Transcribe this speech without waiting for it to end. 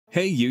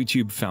Hey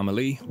YouTube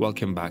family,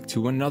 welcome back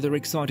to another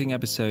exciting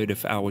episode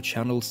of our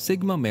channel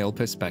Sigma Male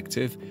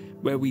Perspective,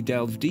 where we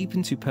delve deep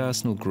into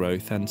personal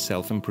growth and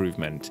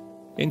self-improvement.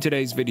 In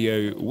today's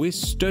video, we're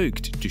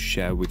stoked to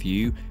share with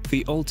you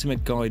the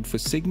ultimate guide for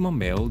Sigma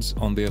males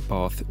on their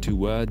path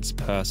towards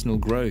personal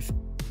growth.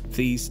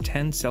 These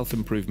 10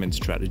 self-improvement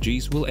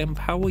strategies will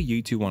empower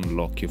you to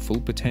unlock your full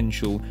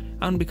potential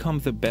and become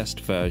the best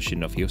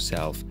version of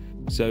yourself.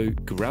 So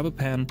grab a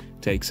pen,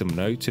 take some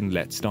notes, and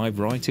let's dive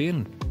right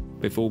in.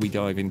 Before we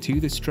dive into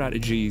the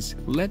strategies,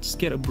 let's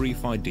get a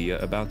brief idea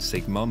about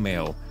Sigma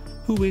male.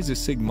 Who is a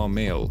Sigma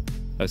male?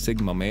 A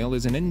Sigma male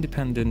is an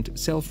independent,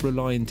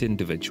 self-reliant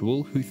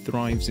individual who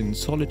thrives in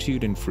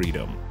solitude and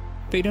freedom.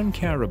 They don't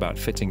care about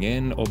fitting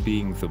in or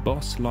being the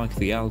boss like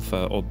the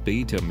alpha or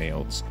beta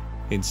males.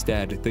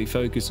 Instead, they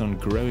focus on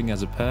growing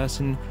as a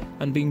person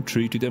and being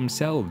true to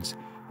themselves.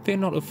 They're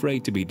not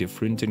afraid to be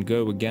different and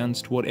go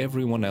against what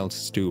everyone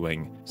else is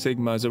doing.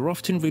 Sigmas are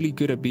often really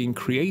good at being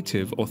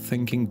creative or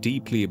thinking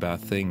deeply about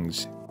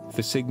things.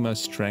 The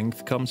Sigma's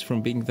strength comes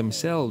from being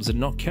themselves and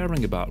not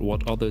caring about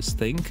what others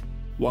think,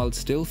 while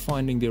still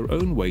finding their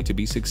own way to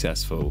be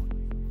successful.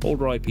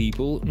 Alright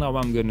people, now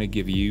I'm gonna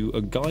give you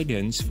a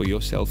guidance for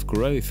your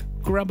self-growth.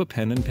 Grab a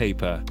pen and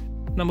paper.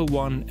 Number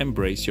 1.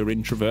 Embrace your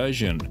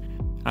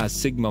introversion. As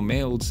Sigma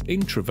males,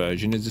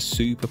 introversion is a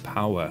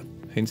superpower.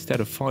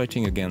 Instead of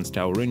fighting against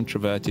our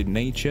introverted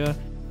nature,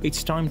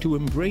 it's time to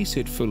embrace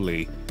it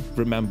fully.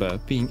 Remember,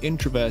 being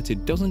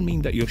introverted doesn't mean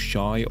that you're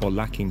shy or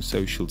lacking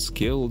social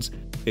skills.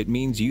 It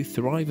means you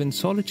thrive in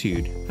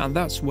solitude, and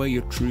that's where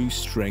your true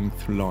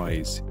strength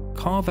lies.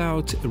 Carve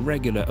out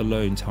regular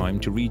alone time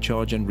to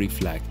recharge and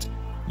reflect.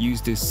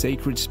 Use this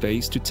sacred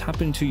space to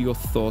tap into your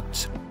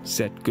thoughts,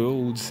 set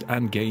goals,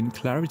 and gain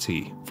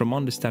clarity. From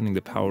understanding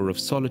the power of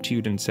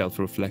solitude and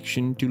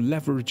self-reflection to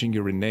leveraging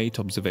your innate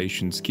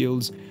observation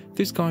skills,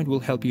 this guide will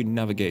help you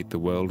navigate the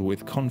world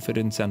with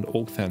confidence and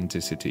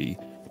authenticity.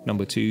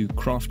 Number 2.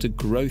 Craft a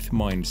growth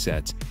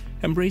mindset.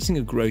 Embracing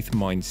a growth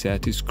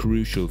mindset is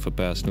crucial for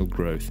personal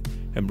growth.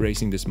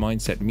 Embracing this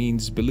mindset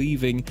means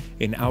believing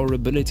in our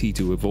ability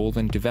to evolve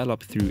and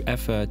develop through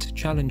effort,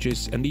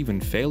 challenges, and even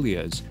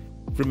failures.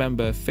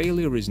 Remember,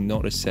 failure is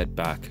not a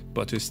setback,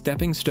 but a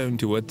stepping stone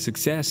towards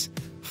success.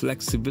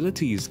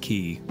 Flexibility is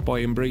key. By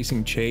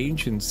embracing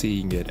change and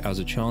seeing it as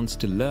a chance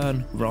to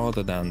learn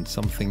rather than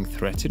something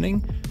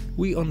threatening,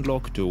 we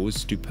unlock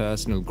doors to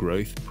personal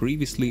growth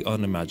previously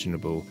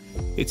unimaginable.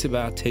 It's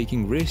about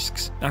taking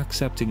risks,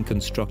 accepting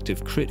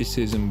constructive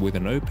criticism with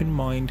an open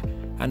mind,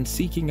 and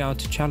seeking out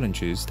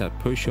challenges that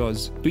push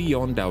us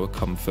beyond our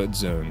comfort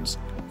zones.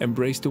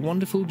 Embrace the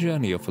wonderful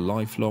journey of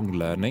lifelong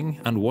learning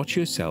and watch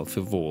yourself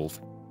evolve.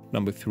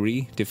 Number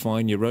 3.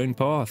 Define your own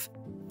path.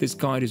 This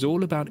guide is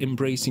all about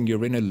embracing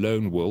your inner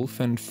lone wolf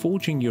and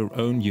forging your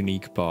own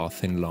unique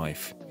path in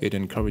life. It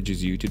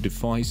encourages you to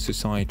defy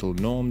societal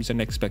norms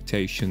and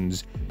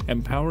expectations,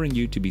 empowering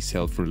you to be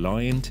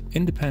self-reliant,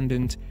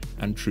 independent,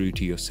 and true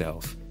to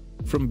yourself.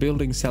 From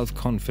building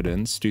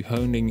self-confidence to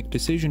honing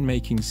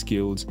decision-making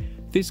skills,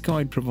 this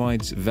guide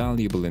provides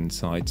valuable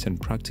insights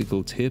and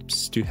practical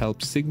tips to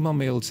help Sigma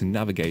males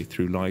navigate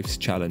through life's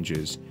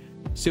challenges.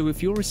 So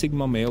if you're a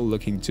Sigma male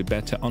looking to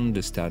better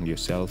understand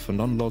yourself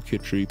and unlock your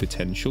true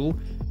potential,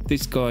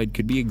 this guide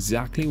could be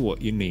exactly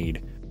what you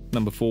need.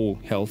 Number 4.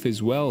 Health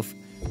is wealth.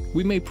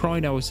 We may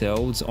pride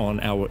ourselves on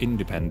our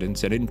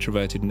independence and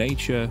introverted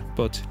nature,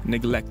 but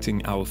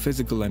neglecting our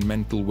physical and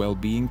mental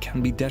well-being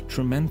can be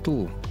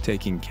detrimental.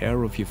 Taking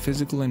care of your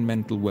physical and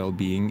mental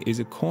well-being is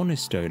a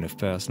cornerstone of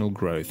personal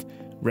growth.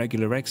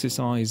 Regular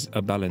exercise,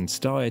 a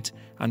balanced diet,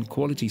 and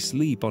quality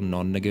sleep are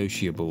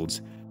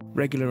non-negotiables.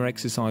 Regular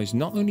exercise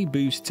not only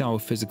boosts our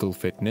physical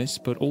fitness,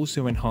 but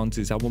also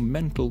enhances our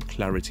mental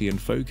clarity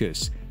and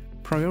focus.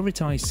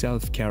 Prioritize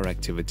self-care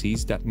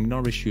activities that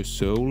nourish your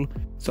soul,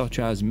 such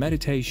as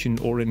meditation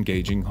or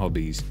engaging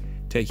hobbies.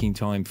 Taking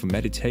time for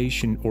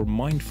meditation or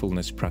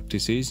mindfulness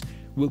practices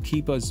will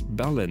keep us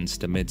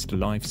balanced amidst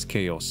life's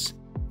chaos.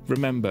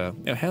 Remember,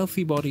 a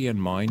healthy body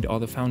and mind are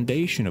the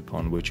foundation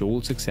upon which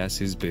all success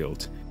is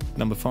built.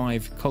 Number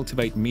 5.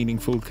 Cultivate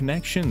meaningful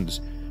connections.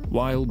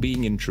 While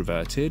being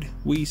introverted,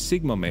 we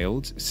Sigma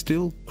males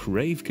still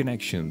crave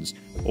connections,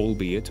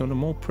 albeit on a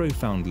more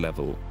profound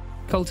level.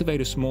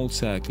 Cultivate a small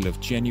circle of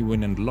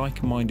genuine and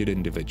like-minded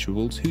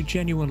individuals who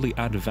genuinely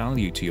add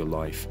value to your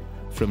life.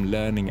 From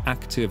learning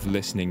active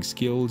listening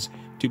skills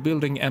to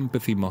building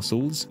empathy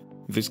muscles,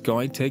 this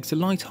guide takes a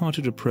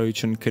light-hearted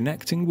approach on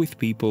connecting with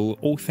people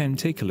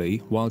authentically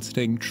while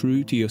staying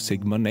true to your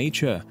Sigma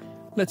nature.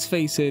 Let's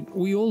face it,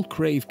 we all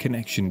crave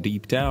connection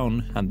deep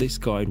down, and this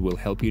guide will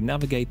help you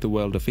navigate the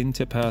world of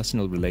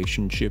interpersonal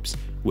relationships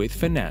with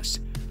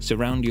finesse.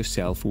 Surround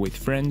yourself with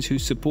friends who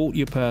support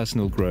your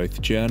personal growth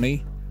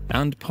journey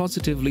and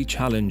positively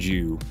challenge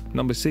you.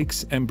 Number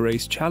 6.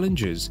 Embrace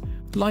challenges.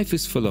 Life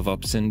is full of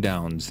ups and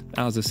downs.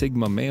 As a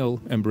Sigma male,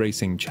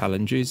 embracing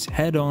challenges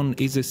head-on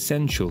is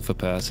essential for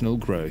personal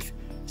growth.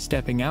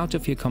 Stepping out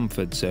of your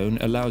comfort zone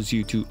allows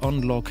you to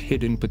unlock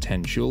hidden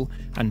potential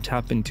and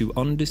tap into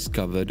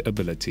undiscovered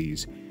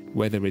abilities.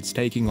 Whether it's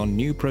taking on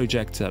new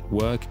projects at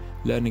work,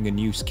 learning a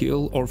new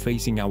skill, or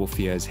facing our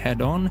fears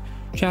head-on,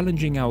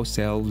 challenging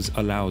ourselves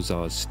allows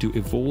us to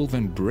evolve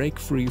and break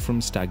free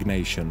from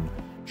stagnation.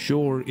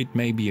 Sure, it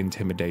may be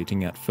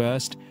intimidating at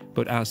first,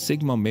 but as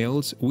Sigma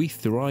males, we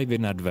thrive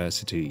in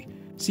adversity.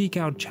 Seek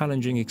out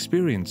challenging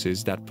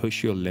experiences that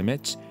push your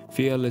limits,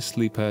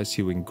 fearlessly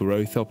pursuing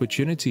growth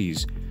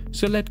opportunities.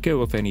 So let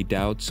go of any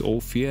doubts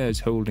or fears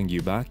holding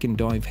you back and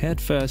dive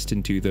headfirst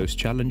into those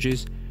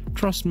challenges.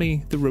 Trust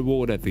me, the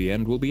reward at the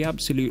end will be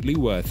absolutely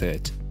worth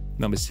it.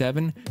 Number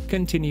 7.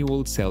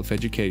 Continual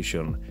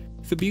self-education.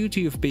 The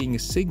beauty of being a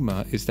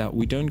Sigma is that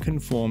we don't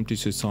conform to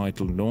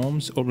societal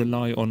norms or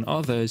rely on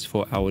others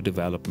for our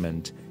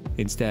development.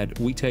 Instead,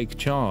 we take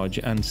charge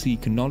and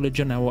seek knowledge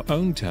on our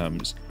own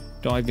terms.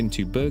 Dive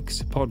into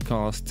books,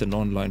 podcasts, and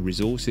online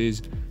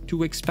resources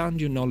to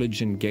expand your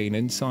knowledge and gain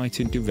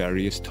insight into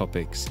various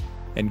topics.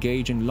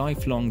 Engage in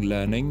lifelong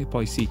learning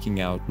by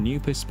seeking out new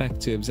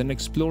perspectives and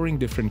exploring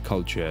different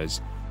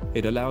cultures.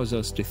 It allows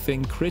us to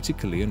think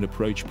critically and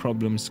approach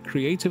problems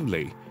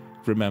creatively.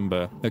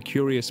 Remember, a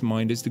curious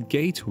mind is the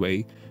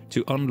gateway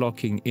to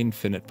unlocking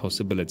infinite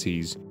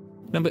possibilities.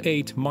 Number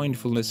 8.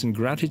 Mindfulness and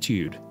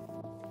gratitude.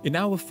 In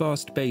our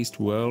fast-paced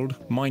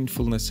world,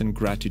 mindfulness and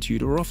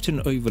gratitude are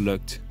often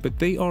overlooked, but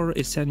they are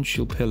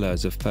essential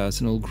pillars of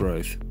personal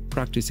growth.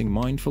 Practicing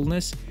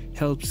mindfulness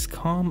helps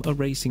calm a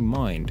racing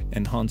mind,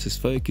 enhances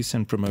focus,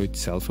 and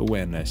promotes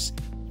self-awareness.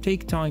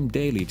 Take time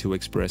daily to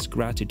express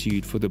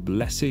gratitude for the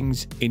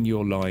blessings in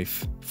your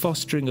life,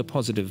 fostering a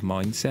positive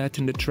mindset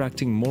and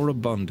attracting more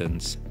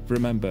abundance.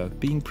 Remember,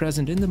 being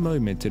present in the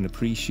moment and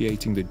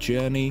appreciating the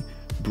journey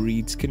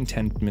breeds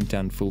contentment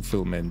and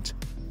fulfillment.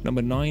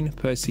 Number 9.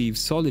 Perceive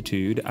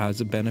solitude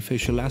as a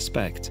beneficial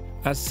aspect.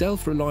 As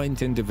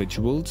self-reliant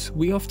individuals,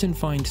 we often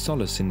find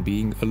solace in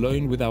being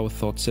alone with our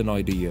thoughts and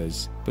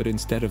ideas. But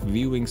instead of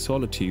viewing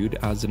solitude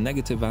as a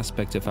negative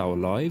aspect of our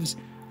lives,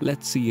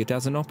 let's see it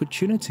as an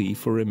opportunity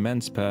for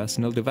immense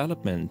personal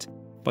development.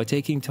 By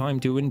taking time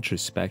to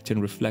introspect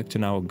and reflect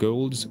on our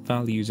goals,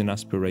 values, and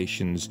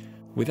aspirations,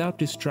 without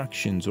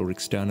distractions or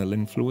external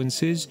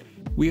influences,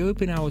 we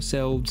open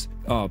ourselves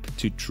up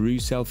to true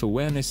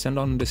self-awareness and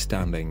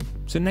understanding.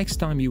 So next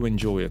time you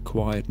enjoy a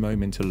quiet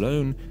moment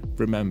alone,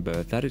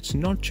 remember that it's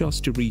not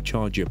just to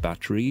recharge your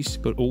batteries,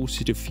 but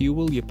also to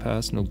fuel your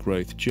personal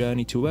growth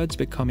journey towards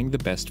becoming the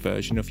best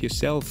version of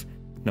yourself.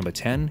 Number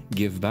 10.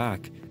 Give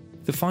back.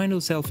 The final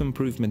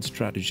self-improvement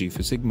strategy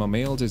for Sigma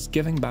males is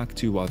giving back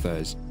to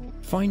others.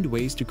 Find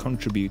ways to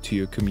contribute to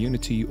your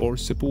community or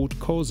support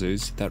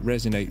causes that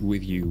resonate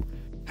with you.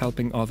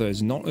 Helping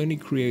others not only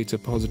creates a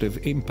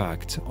positive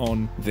impact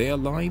on their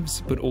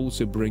lives, but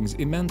also brings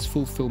immense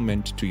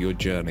fulfillment to your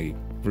journey.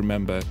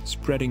 Remember,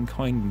 spreading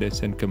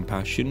kindness and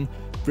compassion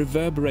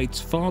reverberates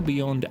far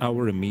beyond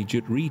our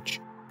immediate reach.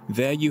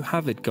 There you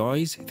have it,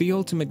 guys, the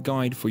ultimate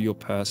guide for your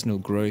personal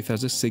growth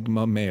as a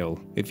Sigma male.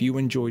 If you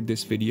enjoyed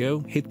this video,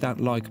 hit that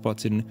like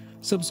button,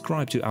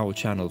 subscribe to our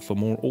channel for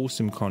more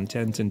awesome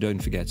content, and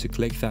don't forget to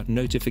click that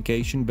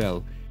notification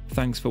bell.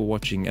 Thanks for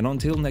watching, and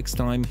until next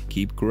time,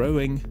 keep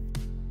growing.